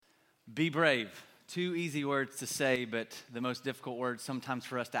Be brave. Two easy words to say, but the most difficult words sometimes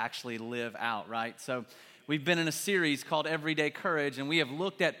for us to actually live out, right? So we've been in a series called Everyday Courage, and we have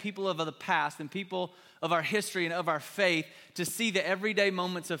looked at people of the past and people of our history and of our faith to see the everyday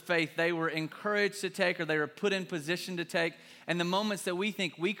moments of faith they were encouraged to take or they were put in position to take, and the moments that we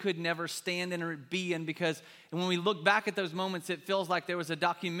think we could never stand in or be in, because when we look back at those moments, it feels like there was a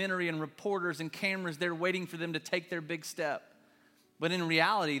documentary and reporters and cameras there waiting for them to take their big step. But in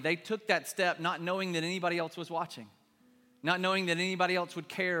reality, they took that step not knowing that anybody else was watching, not knowing that anybody else would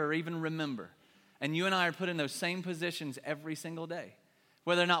care or even remember. And you and I are put in those same positions every single day.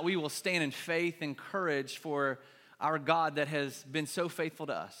 Whether or not we will stand in faith and courage for our God that has been so faithful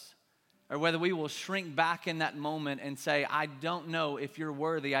to us, or whether we will shrink back in that moment and say, I don't know if you're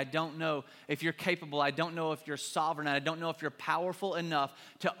worthy, I don't know if you're capable, I don't know if you're sovereign, I don't know if you're powerful enough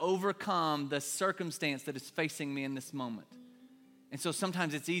to overcome the circumstance that is facing me in this moment. And so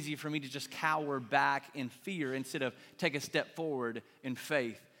sometimes it's easy for me to just cower back in fear instead of take a step forward in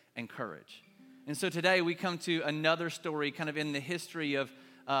faith and courage. And so today we come to another story kind of in the history of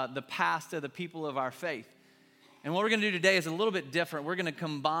the past of the people of our faith. And what we're going to do today is a little bit different. We're going to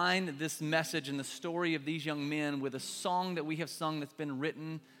combine this message and the story of these young men with a song that we have sung that's been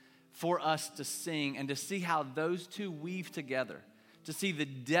written for us to sing, and to see how those two weave together, to see the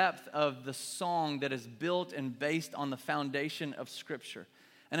depth of the song that is built and based on the foundation of Scripture.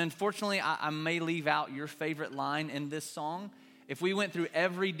 And unfortunately, I may leave out your favorite line in this song. If we went through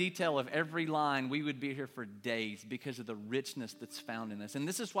every detail of every line, we would be here for days because of the richness that's found in this. And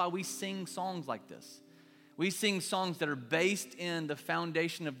this is why we sing songs like this. We sing songs that are based in the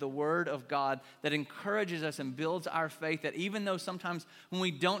foundation of the Word of God that encourages us and builds our faith, that even though sometimes when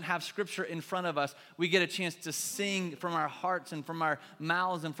we don't have Scripture in front of us, we get a chance to sing from our hearts and from our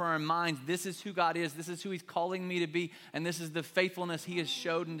mouths and from our minds, this is who God is, this is who He's calling me to be, and this is the faithfulness He has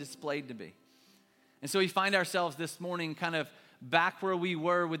showed and displayed to be. And so we find ourselves this morning kind of back where we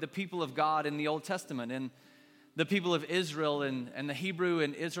were with the people of God in the Old Testament, and the people of Israel and the Hebrew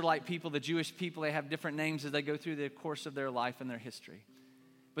and Israelite people, the Jewish people, they have different names as they go through the course of their life and their history.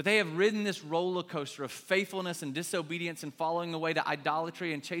 But they have ridden this roller coaster of faithfulness and disobedience and following away to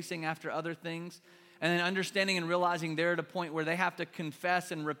idolatry and chasing after other things, and then understanding and realizing they're at a point where they have to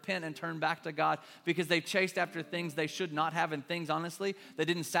confess and repent and turn back to God because they've chased after things they should not have, and things, honestly, that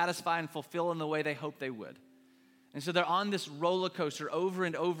didn't satisfy and fulfill in the way they hoped they would. And so they're on this roller coaster over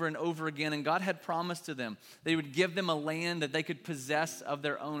and over and over again, and God had promised to them that He would give them a land that they could possess of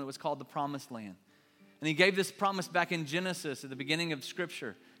their own. It was called the Promised Land. And He gave this promise back in Genesis at the beginning of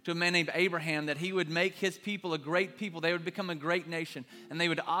Scripture to a man named Abraham, that He would make His people a great people. They would become a great nation, and they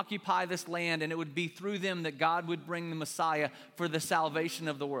would occupy this land, and it would be through them that God would bring the Messiah for the salvation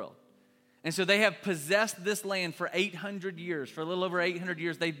of the world. And so they have possessed this land for 800 years. For a little over 800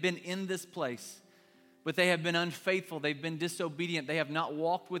 years, they've been in this place. But they have been unfaithful. They've been disobedient. They have not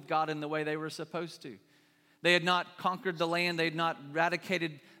walked with God in the way they were supposed to. They had not conquered the land. They had not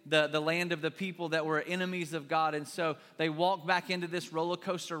eradicated the land of the people that were enemies of God. And so they walked back into this roller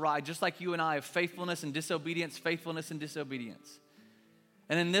coaster ride, just like you and I, of faithfulness and disobedience, faithfulness and disobedience.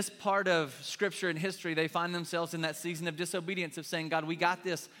 And in this part of Scripture and history, they find themselves in that season of disobedience, of saying, God, we got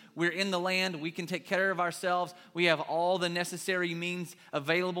this. We're in the land. We can take care of ourselves. We have all the necessary means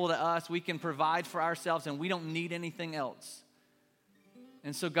available to us. We can provide for ourselves, and we don't need anything else.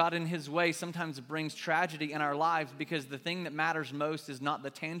 And so God, in His way, sometimes brings tragedy in our lives, because the thing that matters most is not the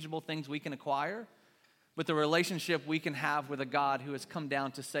tangible things we can acquire, but the relationship we can have with a God who has come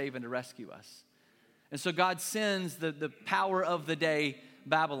down to save and to rescue us. And so God sends the power of the day,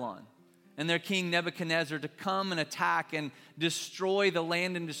 Babylon, and their king Nebuchadnezzar, to come and attack and destroy the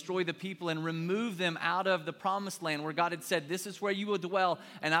land and destroy the people and remove them out of the promised land where God had said, this is where you will dwell,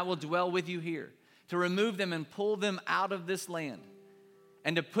 and I will dwell with you here. To remove them and pull them out of this land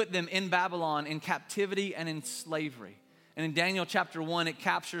and to put them in Babylon in captivity and in slavery. And in Daniel chapter 1, it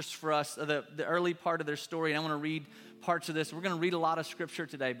captures for us the early part of their story. And I want to read parts of this. We're going to read a lot of Scripture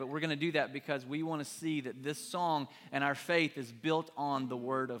today, but we're going to do that because we want to see that this song and our faith is built on the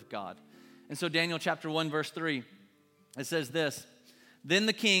Word of God. And so Daniel chapter 1, verse 3, it says this: Then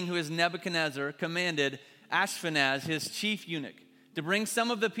the king, who is Nebuchadnezzar, commanded Ashpenaz, his chief eunuch, to bring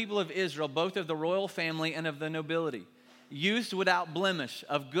some of the people of Israel, both of the royal family and of the nobility, youths without blemish,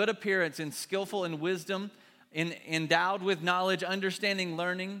 of good appearance and skillful in wisdom, endowed with knowledge, understanding,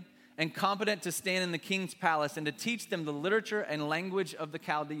 learning, and competent to stand in the king's palace, and to teach them the literature and language of the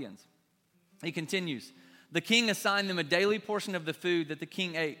Chaldeans. He continues, the king assigned them a daily portion of the food that the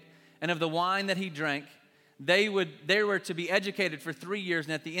king ate, and of the wine that he drank. They were to be educated for 3 years,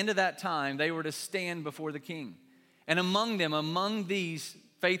 and at the end of that time, they were to stand before the king. And among these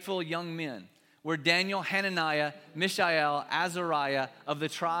faithful young men were Daniel, Hananiah, Mishael, Azariah of the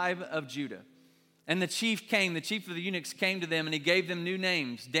tribe of Judah. And the chief of the eunuchs came to them, and he gave them new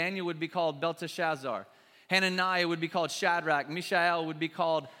names. Daniel would be called Belteshazzar. Hananiah would be called Shadrach. Mishael would be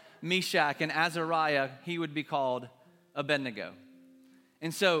called Meshach. And Azariah, he would be called Abednego.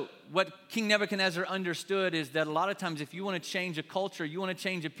 And so what King Nebuchadnezzar understood is that a lot of times if you want to change a culture, you want to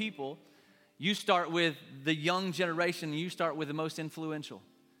change a people, you start with the young generation, you start with the most influential.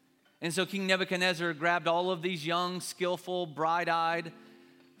 And so King Nebuchadnezzar grabbed all of these young, skillful, bright-eyed,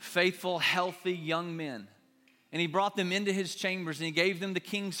 faithful, healthy young men. And he brought them into his chambers and he gave them the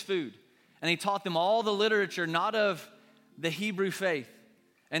king's food. And he taught them all the literature, not of the Hebrew faith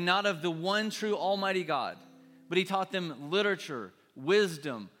and not of the one true Almighty God, but he taught them literature,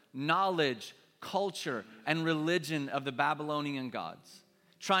 wisdom, knowledge, culture, and religion of the Babylonian gods,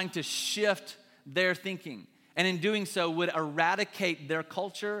 trying to shift their thinking. And in doing so would eradicate their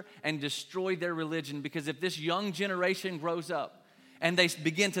culture and destroy their religion, because if this young generation grows up and they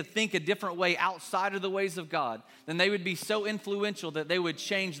begin to think a different way outside of the ways of God, then they would be so influential that they would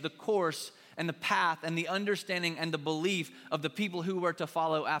change the course and the path and the understanding and the belief of the people who were to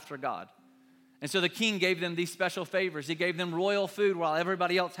follow after God. And so the king gave them these special favors. He gave them royal food while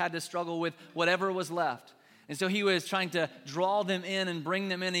everybody else had to struggle with whatever was left. And so he was trying to draw them in and bring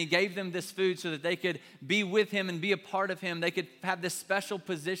them in. He gave them this food so that they could be with him and be a part of him. They could have this special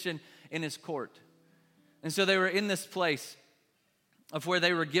position in his court. And so they were in this place of where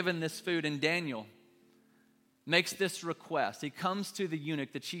they were given this food, and Daniel makes this request. He comes to the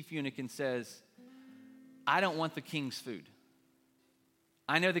eunuch, the chief eunuch, and says, I don't want the king's food.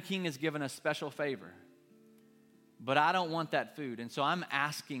 I know the king has given a special favor, but I don't want that food. And so I'm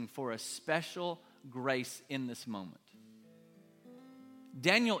asking for a special grace in this moment.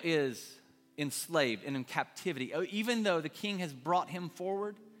 Daniel is enslaved and in captivity. Even though the king has brought him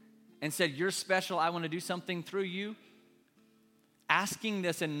forward and said, you're special, I want to do something through you, asking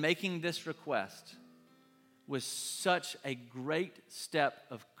this and making this request was such a great step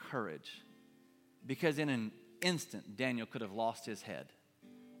of courage, because in an instant, Daniel could have lost his head.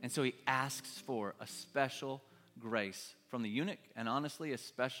 And so he asks for a special grace from the eunuch, and honestly, a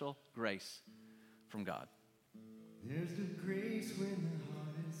special grace from God. There's the grace when the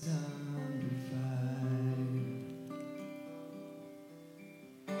heart is under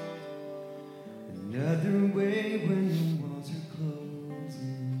fire. Another way when the walls are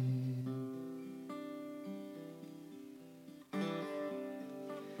closing.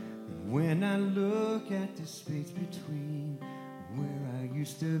 And when I look at the space between where I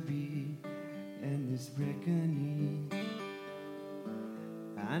used to be and this reckoning,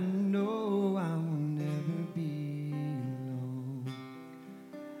 I know I will never be alone.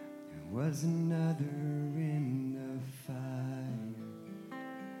 There was another in the fire,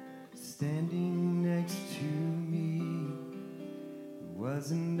 standing next to me. There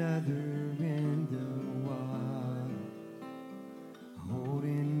was another in the water,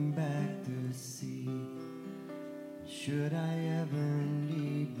 holding back the sea. Should I ever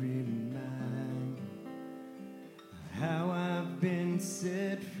need reminding of how I've been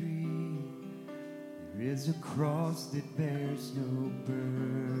set free, there is a cross that bears no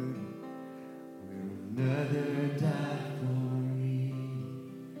burden, where another died for me.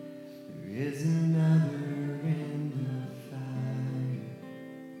 There is another in the fire.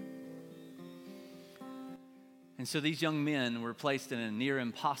 And so these young men were placed in a near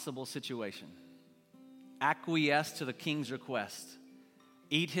impossible situation. Acquiesce to the king's request,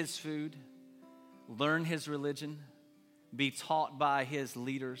 eat his food, learn his religion, be taught by his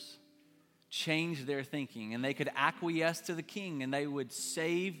leaders, change their thinking, and they could acquiesce to the king and they would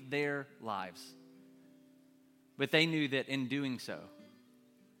save their lives. But they knew that in doing so,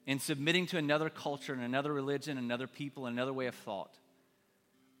 in submitting to another culture and another religion, another people, another way of thought,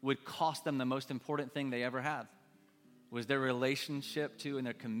 would cost them the most important thing they ever had, was their relationship to and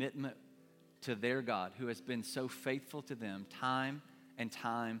their commitment to their God, who has been so faithful to them time and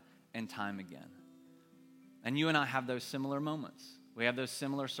time and time again. And you and I have those similar moments. We have those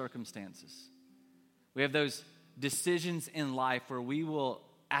similar circumstances. We have those decisions in life where we will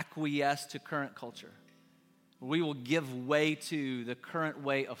acquiesce to current culture, where we will give way to the current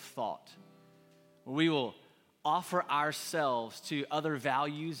way of thought, where we will offer ourselves to other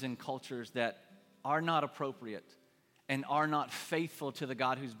values and cultures that are not appropriate and are not faithful to the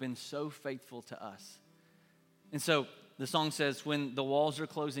God who's been so faithful to us. And so the song says, when the walls are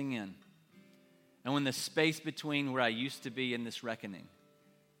closing in, and when the space between where I used to be and this reckoning,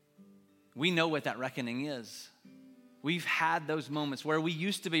 we know what that reckoning is. We've had those moments where we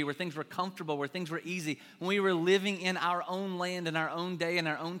used to be, where things were comfortable, where things were easy, when we were living in our own land, in our own day, in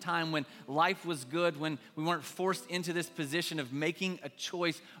our own time, when life was good, when we weren't forced into this position of making a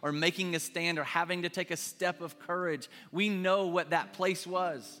choice or making a stand or having to take a step of courage. We know what that place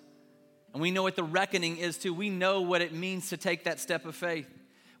was. And we know what the reckoning is too. We know what it means to take that step of faith.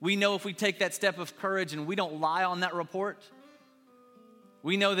 We know if we take that step of courage and we don't lie on that report,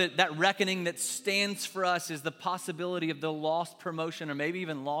 we know that that reckoning that stands for us is the possibility of the lost promotion or maybe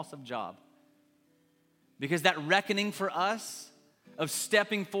even loss of job. Because that reckoning for us of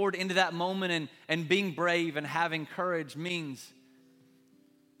stepping forward into that moment and being brave and having courage means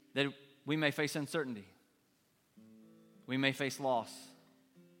that we may face uncertainty. We may face loss.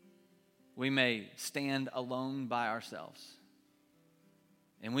 We may stand alone by ourselves.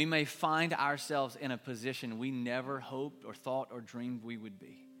 And we may find ourselves in a position we never hoped or thought or dreamed we would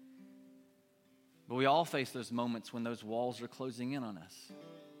be. But we all face those moments when those walls are closing in on us.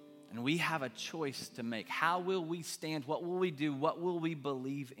 And we have a choice to make. How will we stand? What will we do? What will we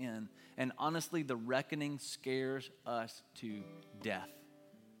believe in? And honestly, the reckoning scares us to death.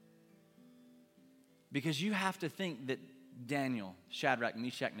 Because you have to think that Daniel, Shadrach,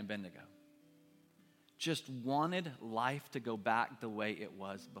 Meshach, and Abednego just wanted life to go back the way it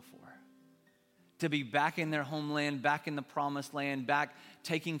was before. To be back in their homeland, back in the promised land, back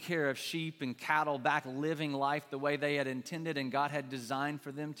taking care of sheep and cattle, back living life the way they had intended and God had designed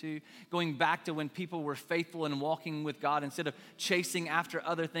for them to. Going back to when people were faithful and walking with God instead of chasing after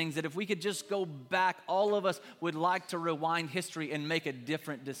other things. That if we could just go back, all of us would like to rewind history and make a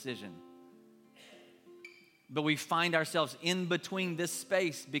different decision. But we find ourselves in between this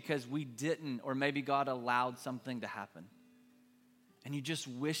space because we didn't, or maybe God allowed something to happen. And you just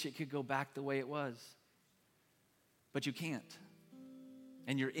wish it could go back the way it was. But you can't.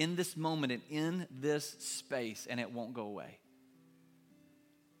 And you're in this moment and in this space, and it won't go away.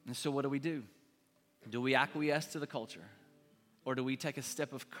 And so what do? Do we acquiesce to the culture? Or do we take a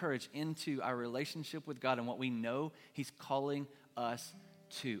step of courage into our relationship with God and what we know He's calling us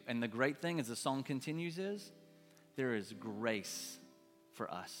to? And the great thing as the song continues is, there is grace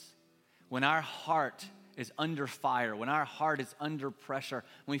for us. When our heart is under fire, when our heart is under pressure,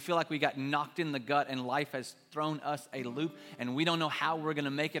 when we feel like we got knocked in the gut and life has thrown us a loop and we don't know how we're going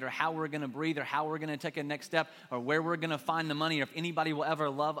to make it or how we're going to breathe or how we're going to take a next step or where we're going to find the money or if anybody will ever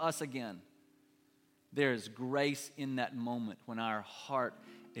love us again. There is grace in that moment when our heart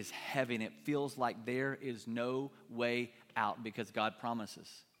is heavy and it feels like there is no way out because God promises,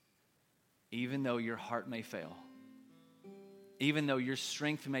 even though your heart may fail, even though your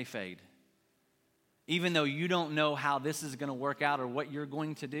strength may fade, even though you don't know how this is going to work out or what you're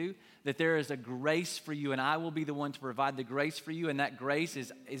going to do, that there is a grace for you, and I will be the one to provide the grace for you, and that grace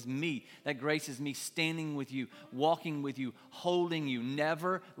is me. That grace is me standing with you, walking with you, holding you,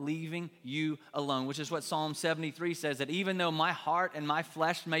 never leaving you alone, which is what Psalm 73 says, that even though my heart and my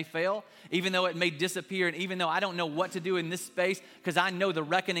flesh may fail, even though it may disappear, and even though I don't know what to do in this space, because I know the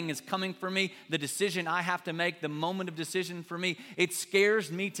reckoning is coming for me, the decision I have to make, the moment of decision for me, it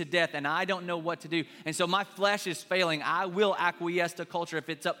scares me to death, and I don't know what to do. And so my flesh is failing. I will acquiesce to culture if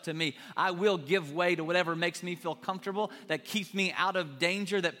it's up to me. I will give way to whatever makes me feel comfortable, that keeps me out of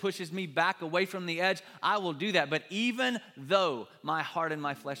danger, that pushes me back away from the edge. I will do that. But even though my heart and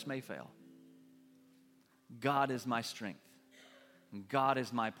my flesh may fail, God is my strength. God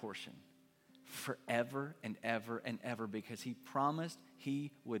is my portion forever and ever and ever, because He promised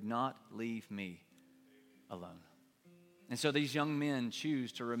He would not leave me alone. And so these young men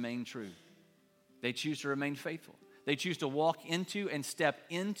choose to remain true. They choose to remain faithful. They choose to walk into and step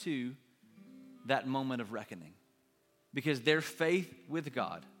into that moment of reckoning, because their faith with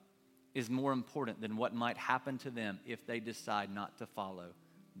God is more important than what might happen to them if they decide not to follow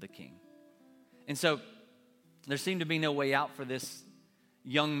the King. And so there seemed to be no way out for this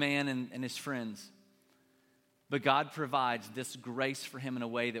young man and his friends. But God provides this grace for him in a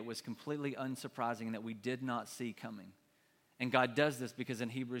way that was completely unsurprising and that we did not see coming. And God does this because in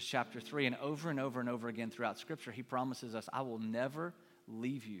Hebrews chapter 3 and over and over again throughout Scripture, He promises us, I will never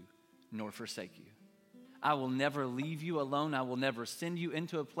leave you nor forsake you. I will never leave you alone. I will never send you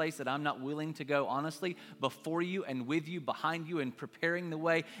into a place that I'm not willing to go, honestly, before you and with you, behind you, and preparing the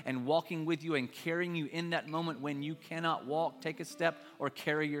way and walking with you and carrying you in that moment when you cannot walk, take a step, or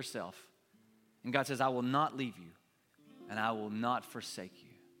carry yourself. And God says, I will not leave you and I will not forsake you.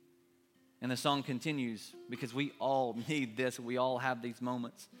 And the song continues because we all need this. We all have these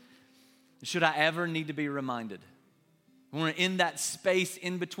moments. Should I ever need to be reminded, when we're in that space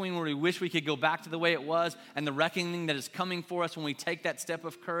in between where we wish we could go back to the way it was and the reckoning that is coming for us when we take that step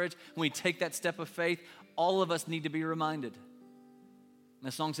of courage, when we take that step of faith, all of us need to be reminded. And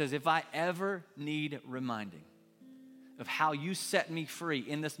the song says, if I ever need reminding of how you set me free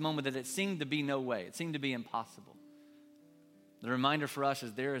in this moment that it seemed to be no way, it seemed to be impossible, the reminder for us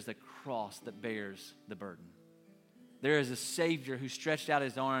is there is a cross that bears the burden. There is a Savior who stretched out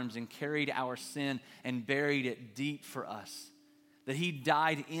his arms and carried our sin and buried it deep for us. That he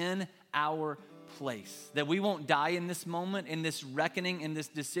died in our place. That we won't die in this moment, in this reckoning, in this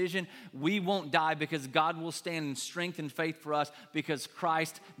decision. We won't die because God will stand in strength and faith for us because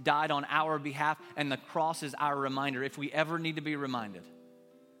Christ died on our behalf, and the cross is our reminder. If we ever need to be reminded,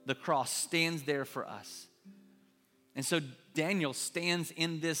 the cross stands there for us. And so Daniel stands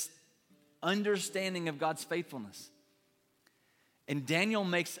in this understanding of God's faithfulness. And Daniel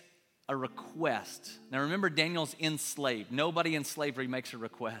makes a request. Now remember, Daniel's enslaved. Nobody in slavery makes a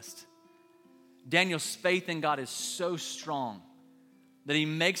request. Daniel's faith in God is so strong that he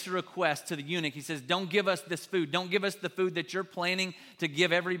makes a request to the eunuch. He says, don't give us this food. Don't give us the food that you're planning to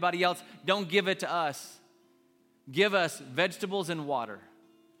give everybody else. Don't give it to us. Give us vegetables and water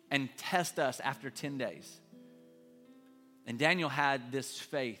and test us after 10 days. And Daniel had this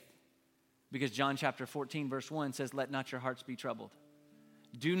faith because John chapter 14 verse 1 says, let not your hearts be troubled.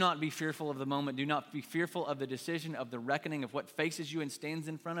 Do not be fearful of the moment. Do not be fearful of the decision, of the reckoning of what faces you and stands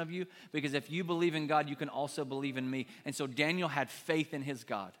in front of you. Because if you believe in God, you can also believe in me. And so Daniel had faith in his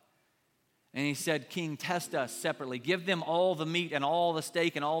God. And he said, King, test us separately. Give them all the meat and all the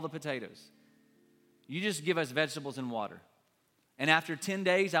steak and all the potatoes. You just give us vegetables and water. And after 10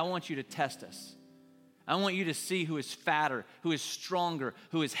 days, I want you to test us. I want you to see who is fatter, who is stronger,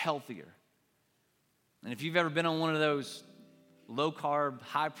 who is healthier. And if you've ever been on one of those low-carb,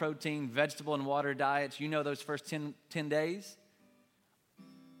 high-protein, vegetable and water diets, you know those first 10 days,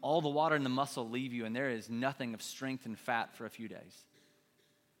 all the water and the muscle leave you, and there is nothing of strength and fat for a few days.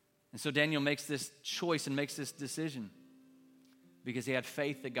 And so Daniel makes this choice and makes this decision because he had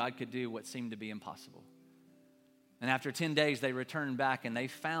faith that God could do what seemed to be impossible. And after 10 days, they returned back, and they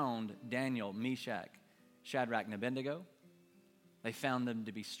found Daniel, Meshach, Shadrach, and Abednego. They found them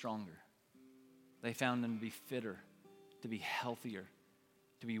to be stronger. They found them to be fitter, to be healthier,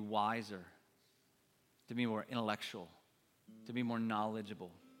 to be wiser, to be more intellectual, to be more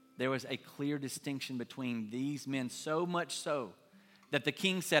knowledgeable. There was a clear distinction between these men, so much so that the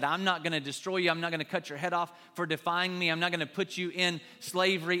king said, I'm not going to destroy you. I'm not going to cut your head off for defying me. I'm not going to put you in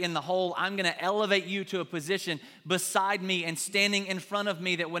slavery in the hole. I'm going to elevate you to a position beside me and standing in front of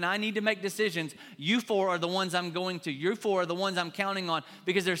me that when I need to make decisions, you four are the ones I'm going to. You four are the ones I'm counting on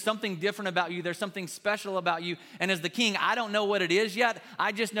because there's something different about you. There's something special about you. And as the king, I don't know what it is yet.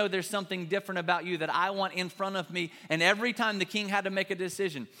 I just know there's something different about you that I want in front of me. And every time the king had to make a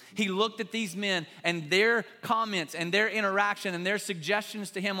decision, he looked at these men and their comments and their interaction and their suggestions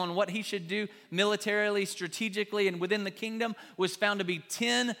to him on what he should do militarily, strategically, and within the kingdom was found to be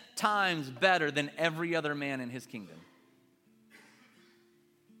 10 times better than every other man in his kingdom.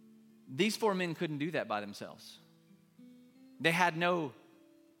 These four men couldn't do that by themselves. They had no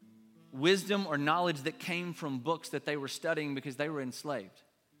wisdom or knowledge that came from books that they were studying because they were enslaved.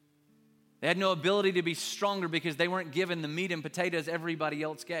 They had no ability to be stronger because they weren't given the meat and potatoes everybody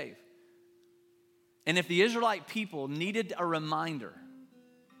else gave. And if the Israelite people needed a reminder,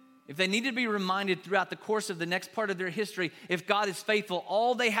 if they needed to be reminded throughout the course of the next part of their history, if God is faithful,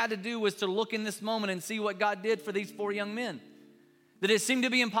 all they had to do was to look in this moment and see what God did for these four young men. That it seemed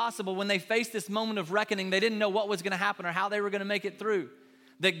to be impossible when they faced this moment of reckoning. They didn't know what was going to happen or how they were going to make it through.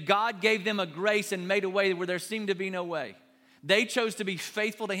 That God gave them a grace and made a way where there seemed to be no way. They chose to be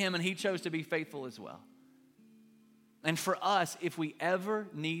faithful to him, and he chose to be faithful as well. And for us, if we ever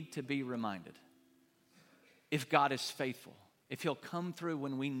need to be reminded, if God is faithful, if he'll come through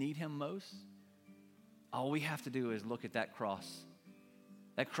when we need him most, all we have to do is look at that cross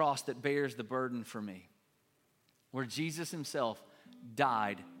that bears the burden for me, where Jesus himself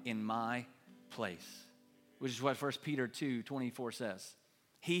died in my place, which is what 1 Peter 2:24 says.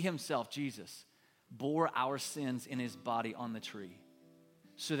 He himself, Jesus, bore our sins in his body on the tree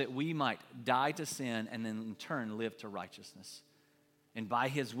so that we might die to sin and then in turn live to righteousness. And by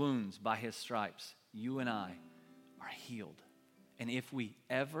his wounds, by his stripes, you and I are healed. And if we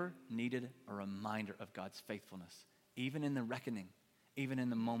ever needed a reminder of God's faithfulness, even in the reckoning, even in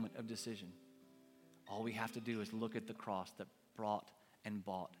the moment of decision, all we have to do is look at the cross that brought and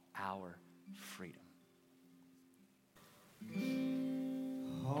bought our freedom.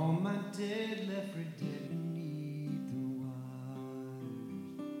 All my dead left for dead beneath the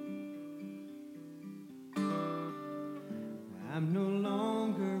waters. I'm no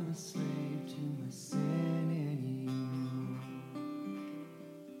longer a slave to my sin anymore.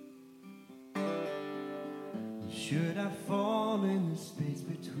 Should I fall in the space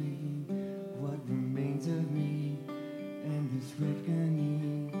between what remains of me and this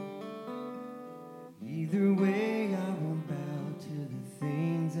reckoning? Either way, I won't bow to the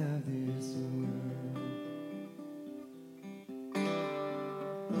things of this world.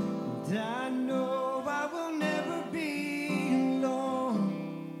 And I know I will never be alone.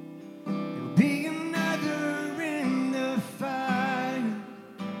 There'll be another in the fire,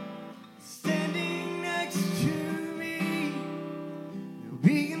 standing next to me. There'll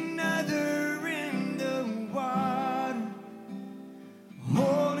be another in the water,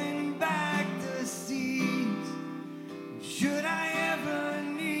 holding back the seas. Should I ever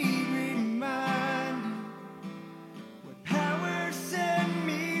need reminding what power set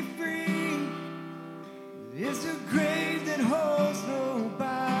me free? It's a grave that holds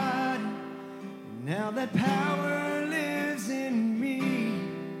nobody. Now that power lives in me.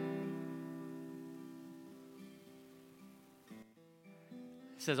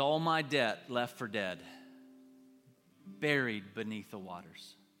 It says, all my debt left for dead, buried beneath the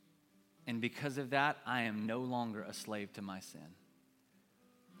waters. And because of that, I am no longer a slave to my sin.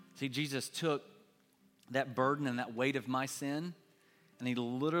 See, Jesus took that burden and that weight of my sin, and he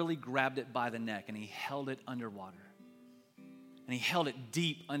literally grabbed it by the neck, and he held it underwater. And he held it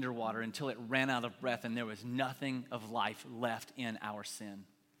deep underwater until it ran out of breath, and there was nothing of life left in our sin.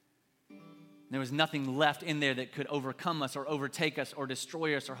 There was nothing left in there that could overcome us or overtake us or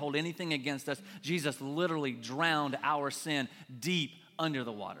destroy us or hold anything against us. Jesus literally drowned our sin deep under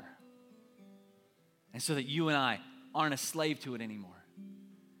the water. And so that you and I aren't a slave to it anymore.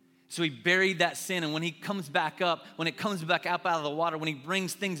 So he buried that sin, and when he comes back up, when it comes back up out of the water, when he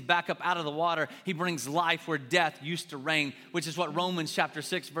brings things back up out of the water, he brings life where death used to reign, which is what Romans chapter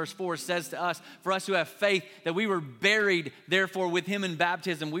 6, verse 4 says to us. For us who have faith, that we were buried, therefore, with him in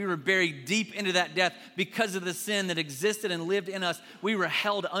baptism. We were buried deep into that death because of the sin that existed and lived in us. We were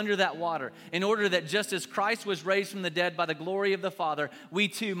held under that water in order that just as Christ was raised from the dead by the glory of the Father, we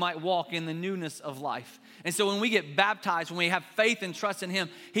too might walk in the newness of life. And so when we get baptized, when we have faith and trust in him,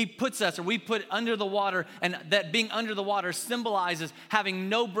 he puts us, or we put under the water, and that being under the water symbolizes having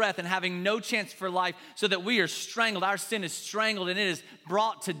no breath and having no chance for life, so that we are strangled. Our sin is strangled and it is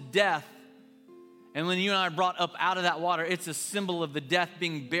brought to death. And when you and I are brought up out of that water, it's a symbol of the death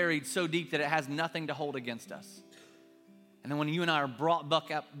being buried so deep that it has nothing to hold against us. And then when you and I are brought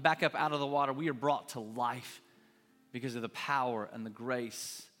back up out of the water, we are brought to life because of the power and the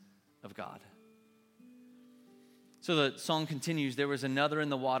grace of God. So the song continues, there was another in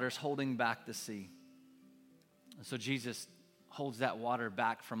the waters holding back the sea. And so Jesus holds that water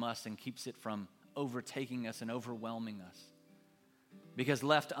back from us and keeps it from overtaking us and overwhelming us. Because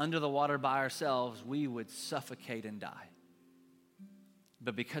left under the water by ourselves, we would suffocate and die.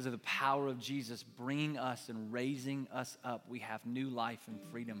 But because of the power of Jesus bringing us and raising us up, we have new life and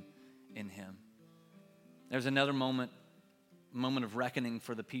freedom in him. There's another moment of reckoning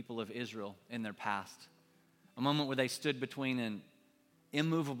for the people of Israel in their past. A moment where they stood between an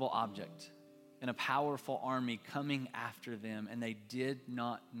immovable object and a powerful army coming after them, and they did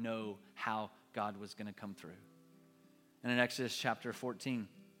not know how God was going to come through. And in Exodus chapter 14,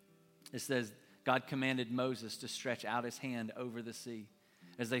 it says, God commanded Moses to stretch out his hand over the sea.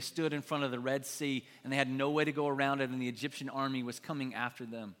 As they stood in front of the Red Sea, and they had no way to go around it, and the Egyptian army was coming after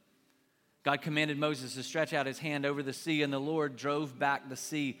them. God commanded Moses to stretch out his hand over the sea, and the Lord drove back the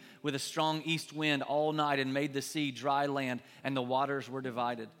sea with a strong east wind all night and made the sea dry land, and the waters were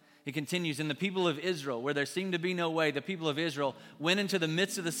divided. He continues, and the people of Israel, where there seemed to be no way, the people of Israel went into the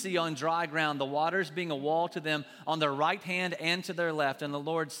midst of the sea on dry ground, the waters being a wall to them on their right hand and to their left. And the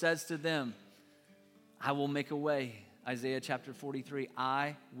Lord says to them, I will make a way. Isaiah chapter 43,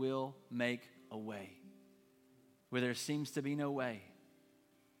 I will make a way. Where there seems to be no way,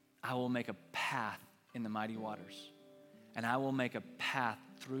 I will make a path in the mighty waters. And I will make a path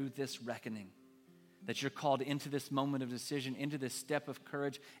through this reckoning. That you're called into this moment of decision, into this step of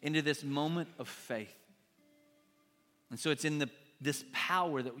courage, into this moment of faith. And so it's in this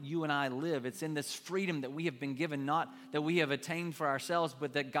power that you and I live. It's in this freedom that we have been given, not that we have attained for ourselves,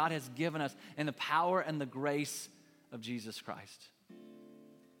 but that God has given us in the power and the grace of Jesus Christ.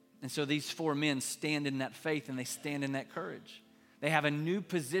 And so these four men stand in that faith and they stand in that courage. They have a new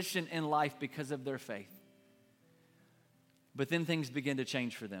position in life because of their faith. But then things begin to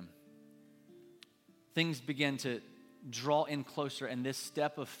change for them. Things begin to draw in closer, and this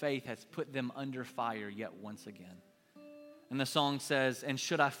step of faith has put them under fire yet once again. And the song says, and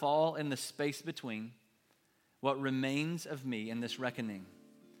should I fall in the space between what remains of me in this reckoning,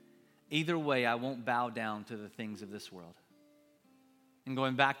 either way I won't bow down to the things of this world. And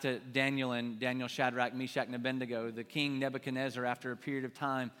going back to Daniel and Daniel, Shadrach, Meshach, and Abednego, the king Nebuchadnezzar, after a period of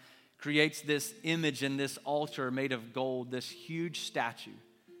time, creates this image and this altar made of gold, this huge statue.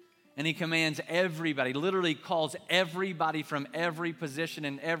 And he commands everybody, literally calls everybody from every position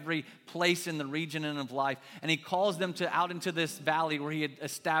and every place in the region and of life. And he calls them out into this valley where he had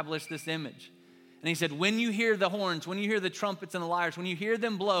established this image. And he said, when you hear the horns, when you hear the trumpets and the lyres, when you hear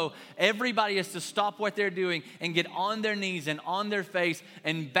them blow, everybody is to stop what they're doing and get on their knees and on their face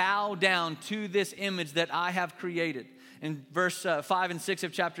and bow down to this image that I have created. In verse 5 and 6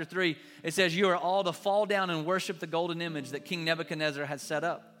 of chapter 3, it says, you are all to fall down and worship the golden image that King Nebuchadnezzar has set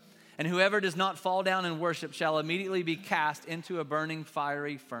up. And whoever does not fall down and worship shall immediately be cast into a burning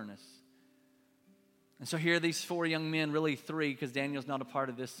fiery furnace. And so here are these 4 young men, really 3, because Daniel's not a part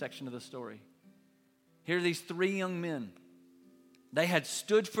of this section of the story. Here are these 3 young men. They had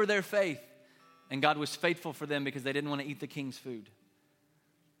stood for their faith, and God was faithful for them because they didn't want to eat the king's food.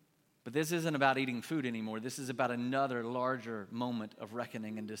 But this isn't about eating food anymore. This is about another larger moment of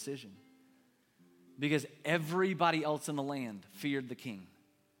reckoning and decision. Because everybody else in the land feared the king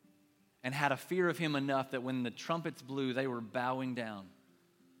and had a fear of him enough that when the trumpets blew, they were bowing down,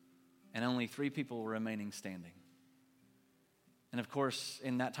 and only 3 people were remaining standing. And of course,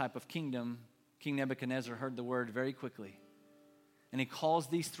 in that type of kingdom, King Nebuchadnezzar heard the word very quickly. And he calls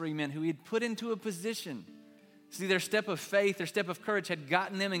these 3 men who he had put into a position. See, their step of faith, their step of courage had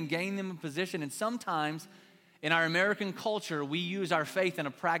gotten them and gained them a position. And sometimes in our American culture, we use our faith in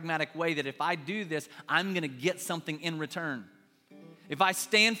a pragmatic way that if I do this, I'm going to get something in return. If I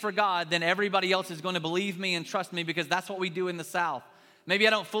stand for God, then everybody else is going to believe me and trust me because that's what we do in the South. Maybe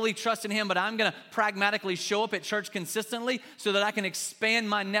I don't fully trust in him, but I'm going to pragmatically show up at church consistently so that I can expand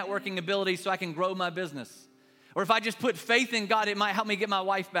my networking ability so I can grow my business. Or if I just put faith in God, it might help me get my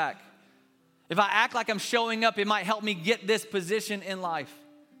wife back. If I act like I'm showing up, it might help me get this position in life.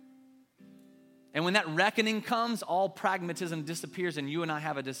 And when that reckoning comes, all pragmatism disappears and you and I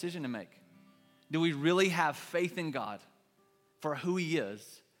have a decision to make. Do we really have faith in God for who he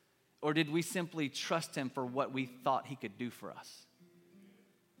is, or did we simply trust him for what we thought he could do for us?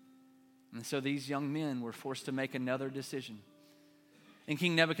 And so these young men were forced to make another decision. And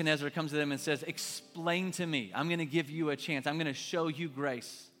King Nebuchadnezzar comes to them and says, explain to me. I'm going to give you a chance. I'm going to show you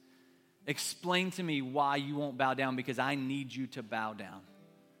grace. Explain to me why you won't bow down, because I need you to bow down.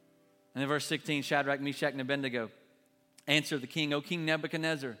 And in verse 16, Shadrach, Meshach, and Abednego answered the king, O King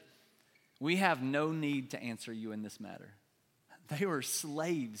Nebuchadnezzar, we have no need to answer you in this matter. They were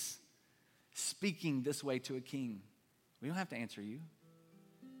slaves speaking this way to a king. We don't have to answer you.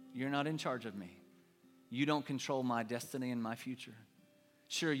 You're not in charge of me. You don't control my destiny and my future.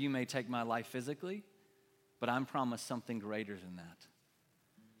 Sure, you may take my life physically, but I'm promised something greater than that.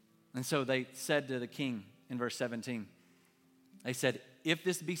 And so they said to the king in verse 17, they said, if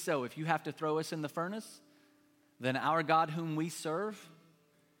this be so, if you have to throw us in the furnace, then our God whom we serve,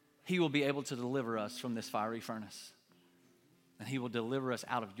 he will be able to deliver us from this fiery furnace. And he will deliver us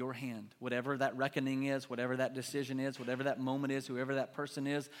out of your hand. Whatever that reckoning is, whatever that decision is, whatever that moment is, whoever that person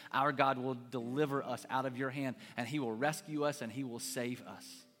is, our God will deliver us out of your hand, and he will rescue us and he will save us.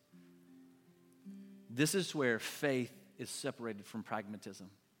 This is where faith is separated from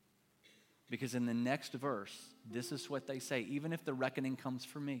pragmatism. Because in the next verse, this is what they say, even if the reckoning comes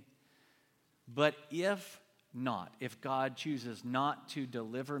for me. But if not, if God chooses not to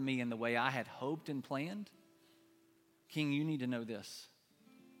deliver me in the way I had hoped and planned, King, you need to know this,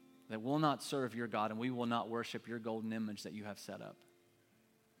 that we'll not serve your God and we will not worship your golden image that you have set up.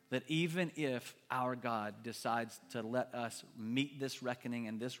 That even if our God decides to let us meet this reckoning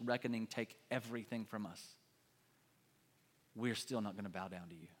and this reckoning take everything from us, we're still not going to bow down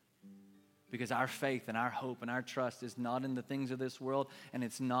to you. Because our faith and our hope and our trust is not in the things of this world, and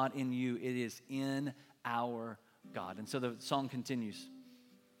it's not in you. It is in our God. And so the song continues.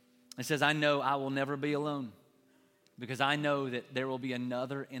 It says, I know I will never be alone, because I know that there will be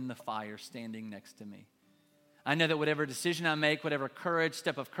another in the fire standing next to me. I know that whatever decision I make, whatever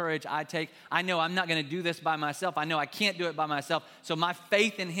step of courage I take, I know I'm not going to do this by myself. I know I can't do it by myself. So my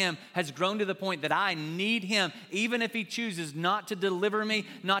faith in him has grown to the point that I need him, even if he chooses not to deliver me,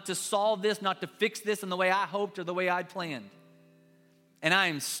 not to solve this, not to fix this in the way I hoped or the way I'd planned. And I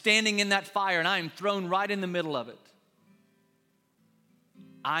am standing in that fire and I am thrown right in the middle of it.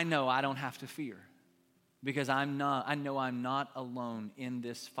 I know I don't have to fear, because I know I'm not alone in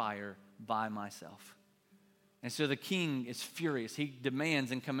this fire by myself. And so the king is furious. He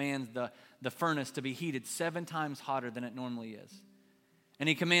demands and commands the furnace to be heated 7 times hotter than it normally is. And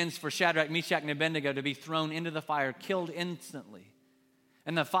he commands for Shadrach, Meshach, and Abednego to be thrown into the fire, killed instantly.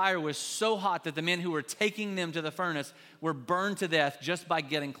 And the fire was so hot that the men who were taking them to the furnace were burned to death just by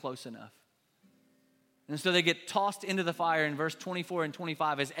getting close enough. And so they get tossed into the fire in verse 24 and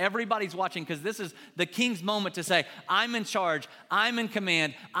 25 as everybody's watching, because this is the king's moment to say, I'm in charge, I'm in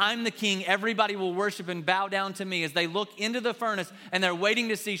command, I'm the king, everybody will worship and bow down to me. As they look into the furnace and they're waiting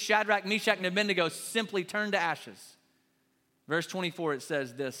to see Shadrach, Meshach, and Abednego simply turn to ashes. Verse 24, it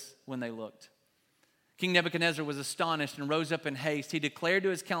says this when they looked. King Nebuchadnezzar was astonished and rose up in haste. He declared to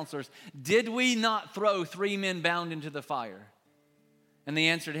his counselors, did we not throw 3 men bound into the fire? And they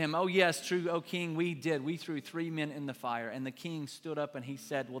answered him, oh yes, true, O king, we did. We threw 3 men in the fire. And the king stood up and he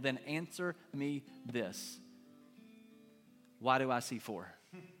said, well then answer me this. Why do I see 4?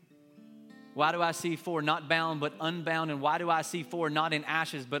 Why do I see 4 not bound but unbound? And why do I see 4 not in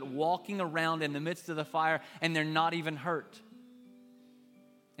ashes but walking around in the midst of the fire and they're not even hurt?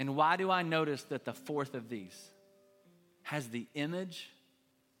 And why do I notice that the 4th of these has the image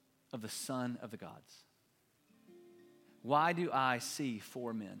of the Son of the gods? Why do I see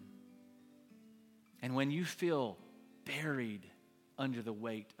 4 men? And when you feel buried under the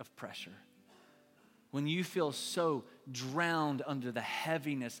weight of pressure, when you feel so drowned under the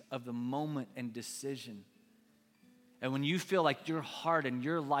heaviness of the moment and decision, and when you feel like your heart and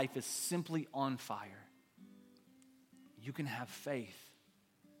your life is simply on fire, you can have faith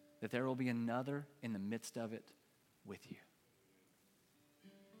that there will be another in the midst of it with you.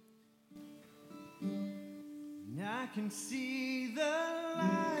 And I can see the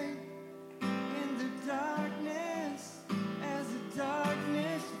light in the darkness as the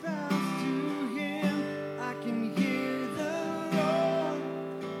darkness bows to him. I can hear the roar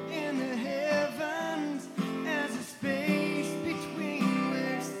in the heavens as the space between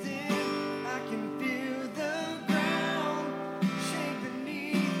we're still. I can feel the ground shake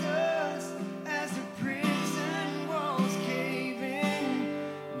beneath us as the prison walls cave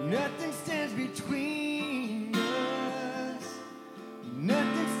in. Nothing stands between.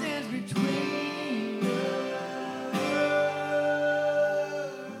 Nothing stands between us.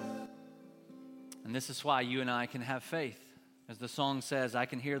 And this is why you and I can have faith. As the song says, I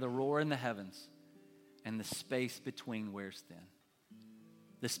can hear the roar in the heavens and the space between wears thin.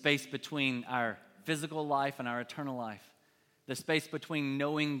 The space between our physical life and our eternal life. The space between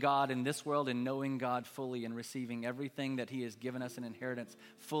knowing God in this world and knowing God fully and receiving everything that he has given us in inheritance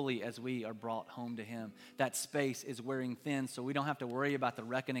fully as we are brought home to him. That space is wearing thin, so we don't have to worry about the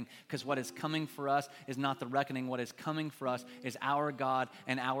reckoning, because what is coming for us is not the reckoning. What is coming for us is our God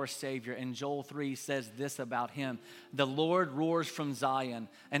and our Savior. And Joel 3 says this about him. The Lord roars from Zion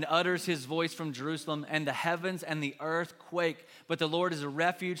and utters his voice from Jerusalem, and the heavens and the earth quake. But the Lord is a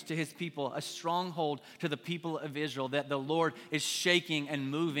refuge to his people, a stronghold to the people of Israel. That the Lord is shaking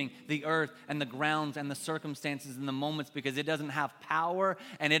and moving the earth and the grounds and the circumstances and the moments, because it doesn't have power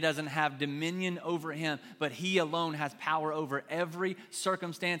and it doesn't have dominion over him, but he alone has power over every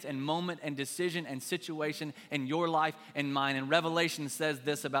circumstance and moment and decision and situation in your life and mine. And Revelation says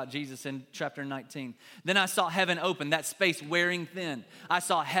this about Jesus in chapter 19. Then I saw heaven open, that space wearing thin. I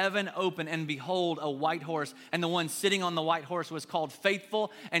saw heaven open, and behold, a white horse, and the one sitting on the white horse was called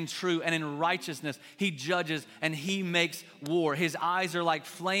Faithful and True, and in righteousness he judges and he makes war. His eyes are like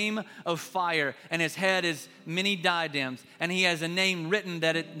flame of fire, and his head is many diadems, and he has a name written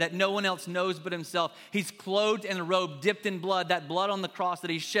that no one else knows but himself. He's clothed in a robe dipped in blood, that blood on the cross that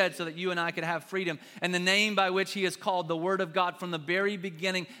he shed so that you and I could have freedom, and the name by which he is called the Word of God from the very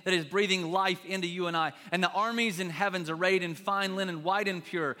beginning, that is breathing life into you and I. And the armies in heavens, arrayed in fine linen, white and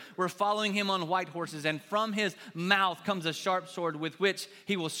pure, were following him on white horses, and from his mouth comes a sharp sword with which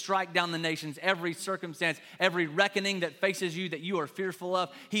he will strike down the nations. Every circumstance, every reckoning that faces you that you are fearful of,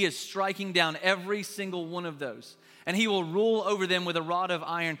 he is striking down every single one of those. And he will rule over them with a rod of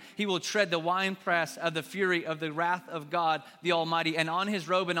iron. He will tread the winepress of the fury of the wrath of God the Almighty. And on his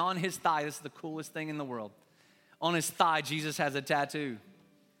robe and on his thigh, this is the coolest thing in the world, on his thigh, Jesus has a tattoo.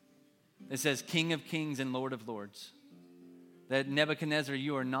 It says, King of Kings and Lord of Lords. That Nebuchadnezzar,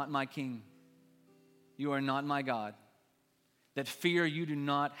 you are not my king. You are not my God. That fear, you do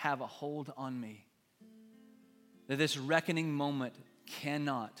not have a hold on me. That this reckoning moment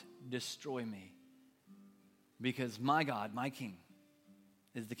cannot destroy me. Because my God, my King,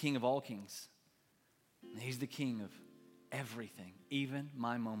 is the King of all kings. And he's the King of everything, even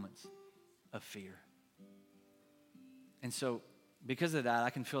my moments of fear. And so, because of that,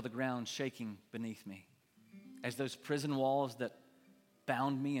 I can feel the ground shaking beneath me. As those prison walls that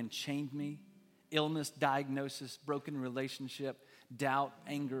bound me and chained me, illness, diagnosis, broken relationship, doubt,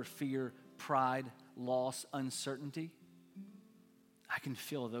 anger, fear, pride, loss, uncertainty, I can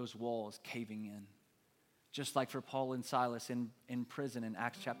feel those walls caving in. just like for Paul and Silas in prison in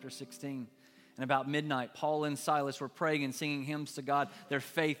Acts chapter 16. And about midnight, Paul and Silas were praying and singing hymns to God. Their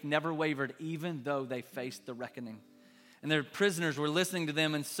faith never wavered, even though they faced the reckoning. And their prisoners were listening to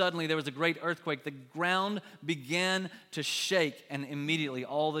them, and suddenly there was a great earthquake. The ground began to shake, and immediately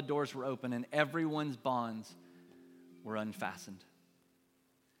all the doors were open, and everyone's bonds were unfastened.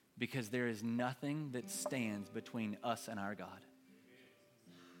 Because there is nothing that stands between us and our God.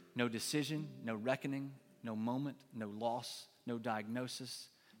 No decision, no reckoning, no moment, no loss, no diagnosis,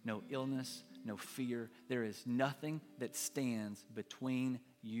 no illness, no fear. There is nothing that stands between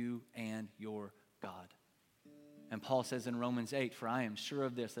you and your God. And Paul says in Romans 8, for I am sure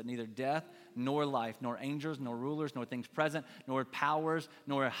of this, that neither death, nor life, nor angels, nor rulers, nor things present, nor powers,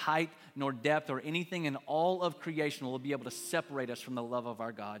 nor height, nor depth, or anything in all of creation will be able to separate us from the love of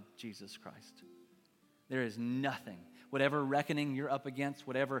our God, Jesus Christ. There is nothing. Whatever reckoning you're up against,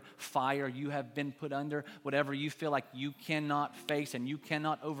 whatever fire you have been put under, whatever you feel like you cannot face and you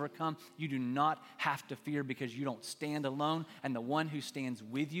cannot overcome, you do not have to fear because you don't stand alone, and the one who stands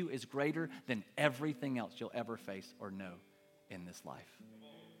with you is greater than everything else you'll ever face or know in this life.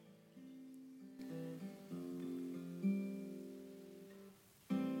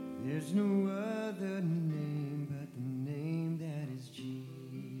 There's no other name but the name that is Jesus.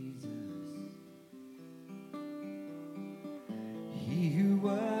 He who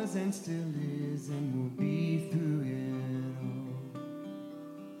was and still is and will be through it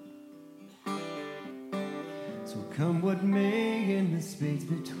all. So come what may in the space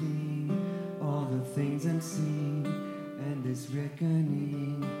between all the things unseen and this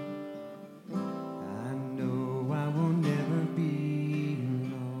reckoning, I know I will never be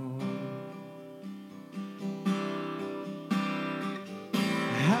alone.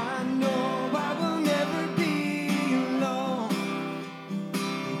 I know I will never be alone.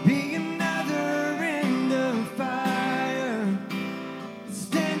 Be another in the fire,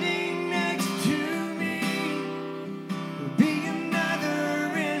 standing next to me. Be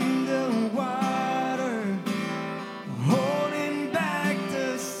another in the water, holding back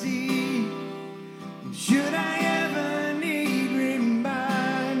the sea. Should I ever need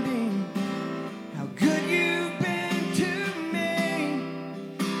reminding how good you've been to me,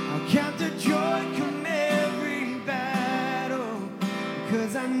 I'll count the joy come every battle,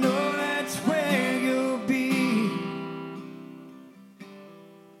 'cause I know that's where you'll be.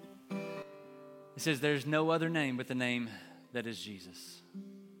 It says there's no other name but the name that is Jesus,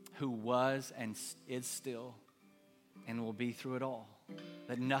 who was and is still and will be through it all.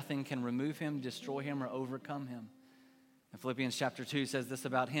 That nothing can remove him, destroy him, or overcome him. And Philippians chapter 2 says this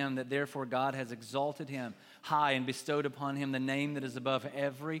about him, that therefore God has exalted him high and bestowed upon him the name that is above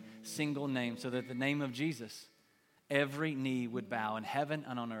every single name, so that the name of Jesus, every knee would bow in heaven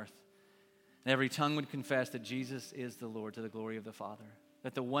and on earth, and every tongue would confess that Jesus is the Lord, to the glory of the Father.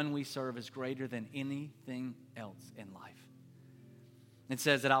 That the one we serve is greater than anything else in life. It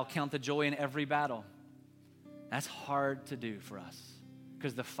says that I'll count the joy in every battle. That's hard to do for us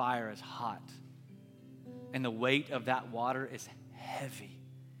because the fire is hot and the weight of that water is heavy,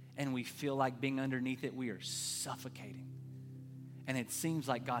 and we feel like being underneath it, we are suffocating. And it seems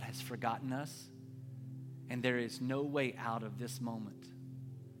like God has forgotten us, and there is no way out of this moment.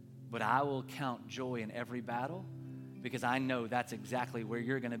 But I will count joy in every battle, because I know that's exactly where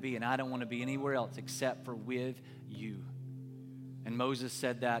you're going to be, and I don't want to be anywhere else except for with you. And Moses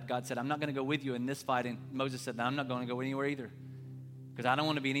said that. God said, I'm not going to go with you in this fight. And Moses said, I'm not going to go anywhere either, because I don't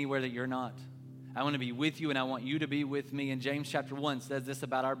want to be anywhere that you're not. I want to be with you, and I want you to be with me. And James chapter 1 says this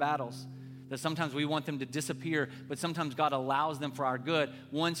about our battles, that sometimes we want them to disappear, but sometimes God allows them for our good.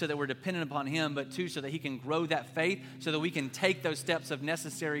 One, so that we're dependent upon him, but two, so that he can grow that faith, so that we can take those steps of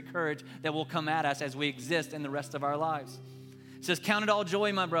necessary courage that will come at us as we exist in the rest of our lives. It says, count it all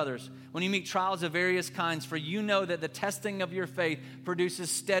joy, my brothers, when you meet trials of various kinds, for you know that the testing of your faith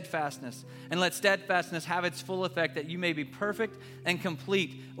produces steadfastness. And let steadfastness have its full effect, that you may be perfect and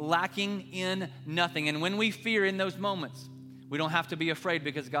complete, lacking in nothing. And when we fear in those moments, we don't have to be afraid,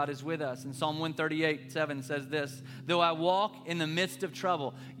 because God is with us. And Psalm 138:7 says this, though I walk in the midst of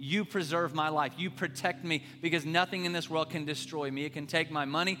trouble, you preserve my life. You protect me, because nothing in this world can destroy me. It can take my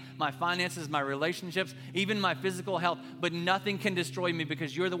money, my finances, my relationships, even my physical health, but nothing can destroy me,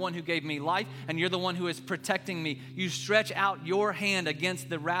 because you're the one who gave me life, and you're the one who is protecting me. You stretch out your hand against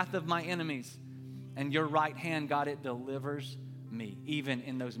the wrath of my enemies, and your right hand, God, it delivers me, even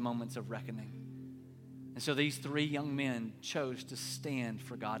in those moments of reckoning. And so these three young men chose to stand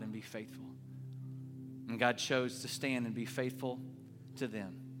for God and be faithful. And God chose to stand and be faithful to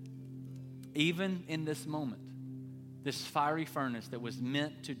them. Even in this moment, this fiery furnace that was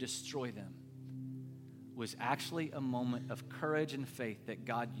meant to destroy them was actually a moment of courage and faith that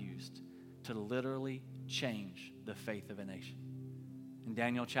God used to literally change the faith of a nation. In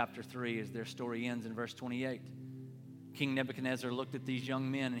Daniel chapter 3, as their story ends in verse 28, King Nebuchadnezzar looked at these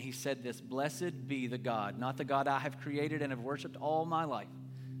young men and he said this, "Blessed be the God, not the God I have created and have worshiped all my life,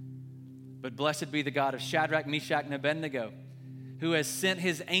 but blessed be the God of Shadrach, Meshach, and Abednego, who has sent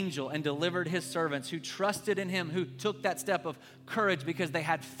his angel and delivered his servants, who trusted in him, who took that step of courage because they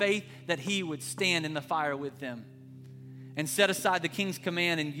had faith that he would stand in the fire with them, and set aside the king's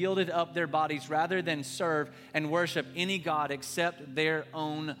command and yielded up their bodies rather than serve and worship any god except their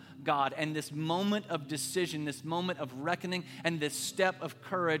own God." And this moment of decision, this moment of reckoning, and this step of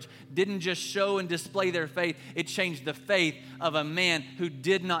courage didn't just show and display their faith. It changed the faith of a man who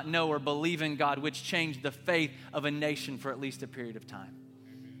did not know or believe in God, which changed the faith of a nation for at least a period of time.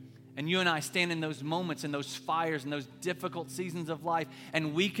 And you and I stand in those moments, in those fires, in those difficult seasons of life,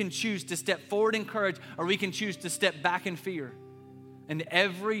 and we can choose to step forward in courage, or we can choose to step back in fear. And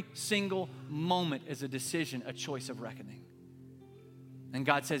every single moment is a decision, a choice of reckoning. And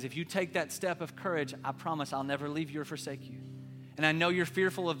God says, if you take that step of courage, I promise I'll never leave you or forsake you. And I know you're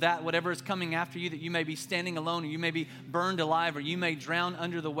fearful of that, whatever is coming after you, that you may be standing alone, or you may be burned alive, or you may drown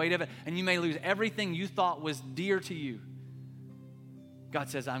under the weight of it, and you may lose everything you thought was dear to you. God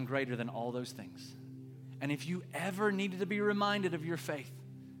says, I'm greater than all those things. And if you ever needed to be reminded of your faith,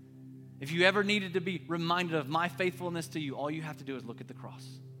 if you ever needed to be reminded of my faithfulness to you, all you have to do is look at the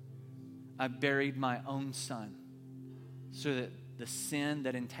cross. I buried my own son so that the sin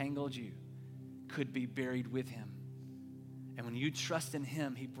that entangled you could be buried with him. And when you trust in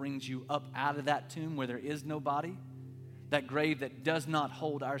him, he brings you up out of that tomb where there is no body, that grave that does not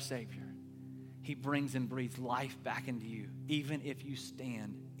hold our Savior. He brings and breathes life back into you, even if you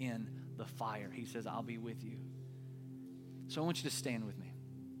stand in the fire. He says, I'll be with you. So I want you to stand with me.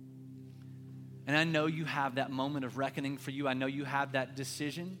 And I know you have that moment of reckoning for you. I know you have that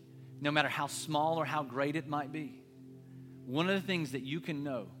decision, no matter how small or how great it might be. One of the things that you can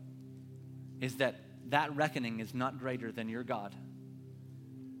know is that that reckoning is not greater than your God.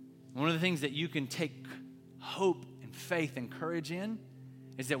 One of the things that you can take hope and faith and courage in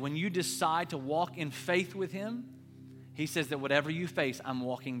is that when you decide to walk in faith with him, he says that whatever you face, I'm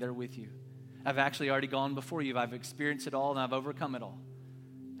walking there with you. I've actually already gone before you. I've experienced it all and I've overcome it all.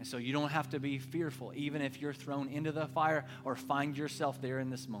 And so you don't have to be fearful, even if you're thrown into the fire or find yourself there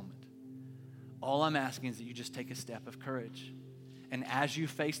in this moment. All I'm asking is that you just take a step of courage. And as you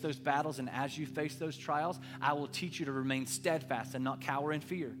face those battles and as you face those trials, I will teach you to remain steadfast and not cower in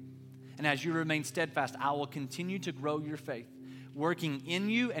fear. And as you remain steadfast, I will continue to grow your faith, working in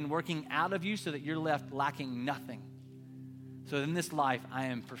you and working out of you so that you're left lacking nothing. So in this life, I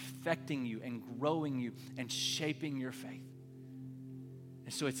am perfecting you and growing you and shaping your faith.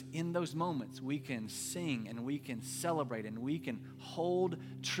 And so it's in those moments we can sing and we can celebrate and we can hold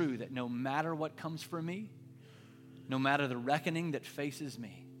true that no matter what comes for me, no matter the reckoning that faces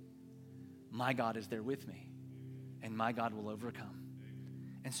me, my God is there with me and my God will overcome.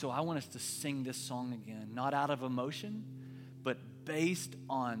 And so I want us to sing this song again, not out of emotion, but based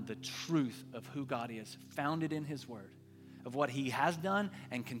on the truth of who God is, founded in his word, of what he has done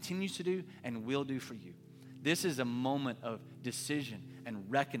and continues to do and will do for you. This is a moment of decision and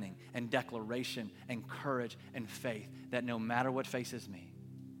reckoning and declaration and courage and faith that no matter what faces me,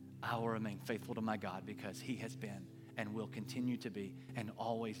 I will remain faithful to my God because he has been and will continue to be and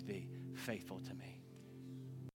always be faithful to me.